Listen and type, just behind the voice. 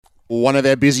One of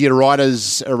our busier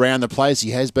riders around the place, he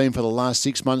has been for the last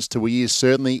 6 months to a year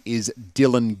certainly, is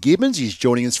Dylan Gibbons. He's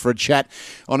joining us for a chat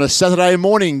on a Saturday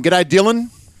morning. G'day,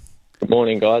 Dylan. Good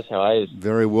morning, guys. How are you?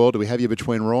 Very well. Do we have you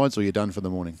between rides or are you done for the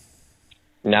morning?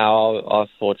 No, I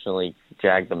fortunately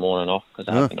jagged the morning off because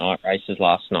I had the night races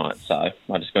last night, so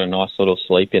I just got a nice little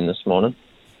sleep in this morning.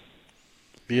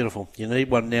 Beautiful. You need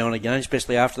one now and again,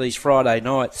 especially after these Friday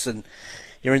nights and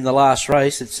you're in the last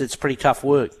race. It's pretty tough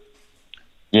work.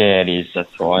 Yeah, it is.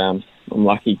 That's right. I'm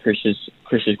lucky. Chris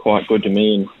is quite good to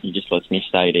me, and he just lets me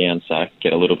stay down, so I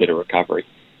get a little bit of recovery.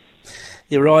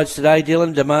 Your rides today,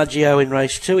 Dylan. DiMaggio in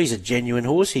race 2. He's a genuine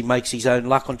horse. He makes his own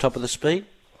luck on top of the speed.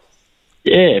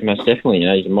 Yeah, most definitely. You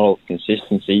know, he's a model of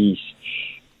consistency.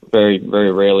 He's very,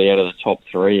 very rarely out of the top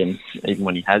 3, and even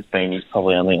when he has been, he's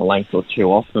probably only a length or 2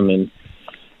 off him, and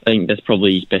I think that's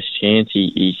probably his best chance.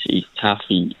 He's tough.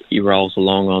 He rolls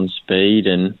along on speed,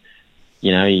 and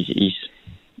you know he's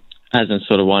hasn't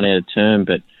sort of won out of turn,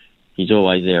 but he's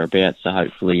always thereabouts. So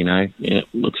hopefully, you know,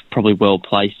 looks probably well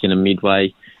placed in a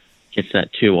midway. Gets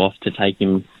that 2 off to take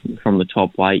him from the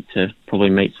top weight to probably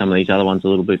meet some of these other ones a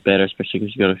little bit better, especially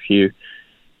because you've got a few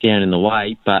down in the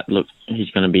weight. But look,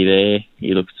 he's going to be there.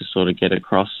 He looks to sort of get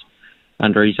across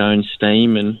under his own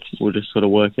steam, and we'll just sort of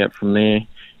work out from there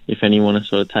if anyone want to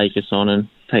sort of take us on and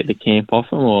take the camp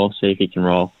off him, or see if he can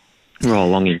roll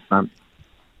along in front.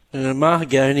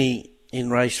 Mahagoni in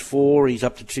race 4, he's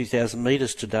up to 2,000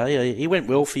 metres today. He went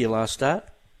well for you last start.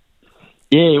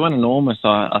 Yeah, he went enormous.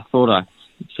 I thought I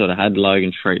sort of had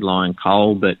Logan Street lying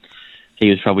cold, but he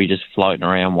was probably just floating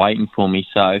around waiting for me.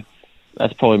 So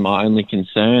that's probably my only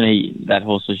concern. That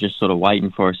horse was just sort of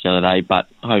waiting for us the other day, but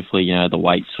hopefully, you know, the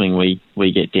weight swing,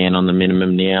 we get down on the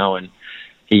minimum now, and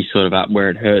he's sort of up where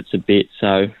it hurts a bit.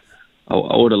 So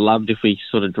I would have loved if we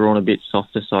sort of drawn a bit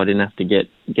softer so I didn't have to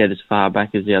get as far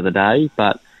back as the other day.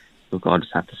 But look, I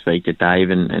just have to speak to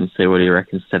Dave and see what he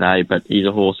reckons today. But he's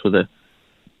a horse with a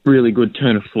really good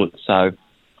turn of foot. So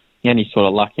any sort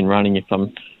of luck in running, if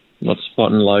I'm not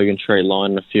spotting Logan Street Line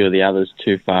and a few of the others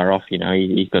too far off, you know,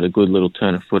 he's got a good little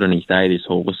turn of foot on his day, this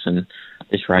horse, and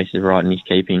this race is right in his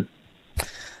keeping.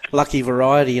 Lucky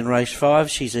Variety in race 5.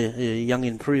 She's a young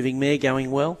improving mare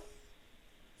going well.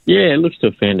 Yeah, it looks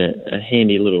to have found a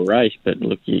handy little race, but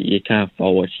look, you can't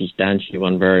fault what she's done. She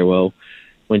won very well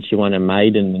when she won a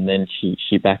maiden, and then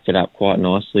she backed it up quite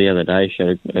nicely the other day. She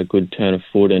had a good turn of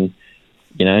foot, and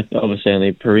you know, obviously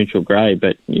only provincial grade,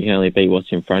 but you can only beat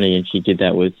what's in front of you, and she did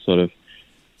that with sort of,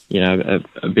 you know,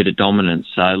 a bit of dominance.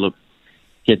 So look,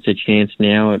 gets a chance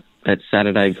now at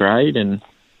Saturday grade, and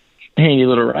handy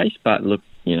little race, but look,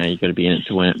 you know, you've got to be in it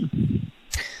to win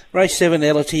it. Race 7,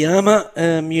 Ella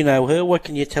Tiama. You know her. What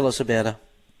can you tell us about her?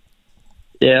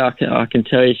 Yeah, I can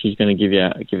tell you she's going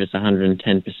to give us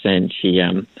 110%. She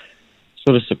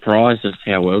sort of surprised us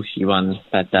how well she won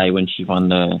that day when she won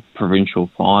the provincial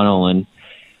final, and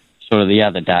sort of the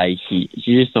other day she's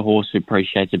just a horse who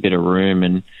appreciates a bit of room,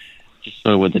 and just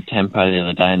sort of with the tempo the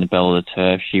other day in the bell of the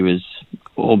turf, she was,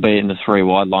 albeit in the 3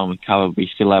 wide line with cover, we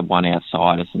still had one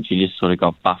outside us, and she just sort of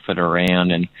got buffered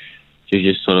around, and she was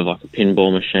just sort of like a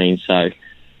pinball machine. So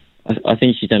I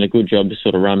think she's done a good job to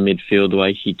sort of run midfield the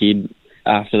way she did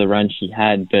after the run she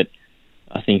had, but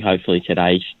I think hopefully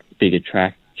today's bigger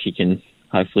track, she can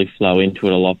hopefully flow into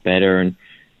it a lot better, and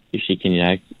if she can,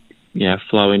 you know,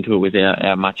 flow into it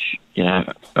without much, you know,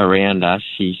 around us,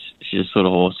 she's a sort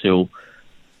of horse who'll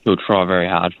try very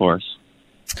hard for us.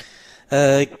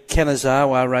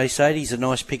 Kanazawa race 8, he's a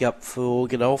nice pickup for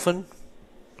Godolphin.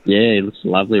 Yeah, he looks a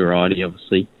lovely rider.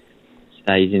 Obviously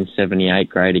stays in 78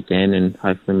 grade again, and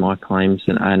hopefully my claims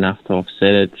are enough to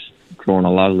offset it. Drawn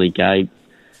a lovely gate.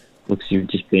 Looks he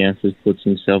just bounces, puts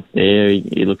himself there.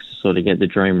 He looks to sort of get the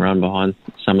dream run behind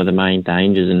some of the main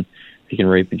dangers, and if he can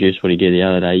reproduce what he did the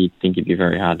other day, you'd think he'd be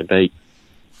very hard to beat.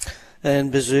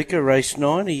 And Bazooka race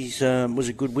 9, he's was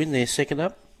a good win there, second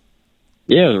up.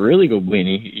 Yeah, it was a really good win.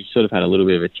 He sort of had a little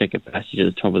bit of a checkered passage at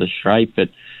the top of the straight, but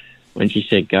when she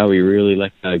said go, he really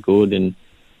let go good, and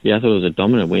yeah, I thought it was a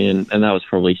dominant win, and that was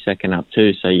probably second up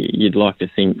too. So you'd like to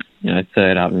think, you know,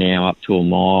 third up now, up to a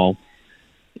mile,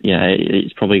 you know,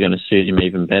 it's probably going to suit him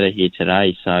even better here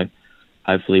today. So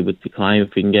hopefully with the claim,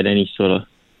 if we can get any sort of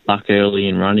luck early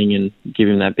in running and give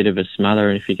him that bit of a smother,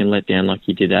 and if he can let down like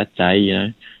he did that day, you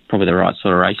know, probably the right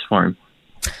sort of race for him.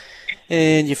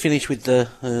 And you finish with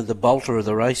the bolter of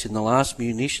the race in the last,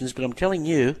 Munitions, but I'm telling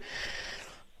you,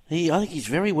 I think he's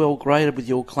very well graded with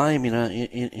your claim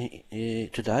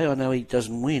today. I know he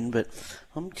doesn't win, but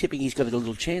I'm tipping he's got a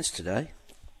little chance today.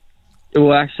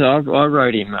 Well, actually, I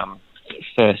rode him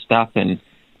first up, and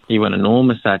he went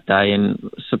enormous that day,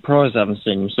 and surprised I haven't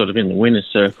seen him sort of in the winner's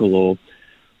circle or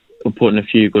putting a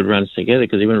few good runs together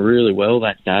because he went really well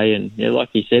that day. And yeah, like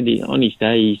he said, on his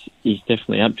day, he's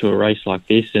definitely up to a race like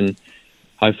this. And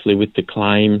hopefully with the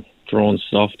claim drawn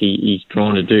soft, he's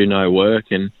drawn to do no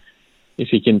work. And if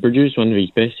he can produce one of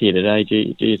his best here today,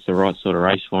 gee, it's the right sort of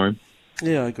race for him.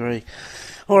 Yeah, I agree.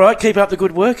 All right, keep up the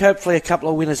good work. Hopefully a couple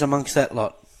of winners amongst that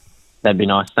lot. That'd be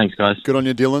nice. Thanks, guys. Good on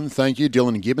you, Dylan. Thank you.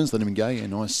 Dylan Gibbons, let him go. Yeah,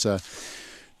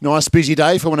 nice busy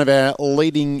day for one of our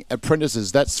leading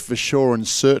apprentices, that's for sure and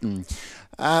certain.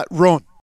 Ron,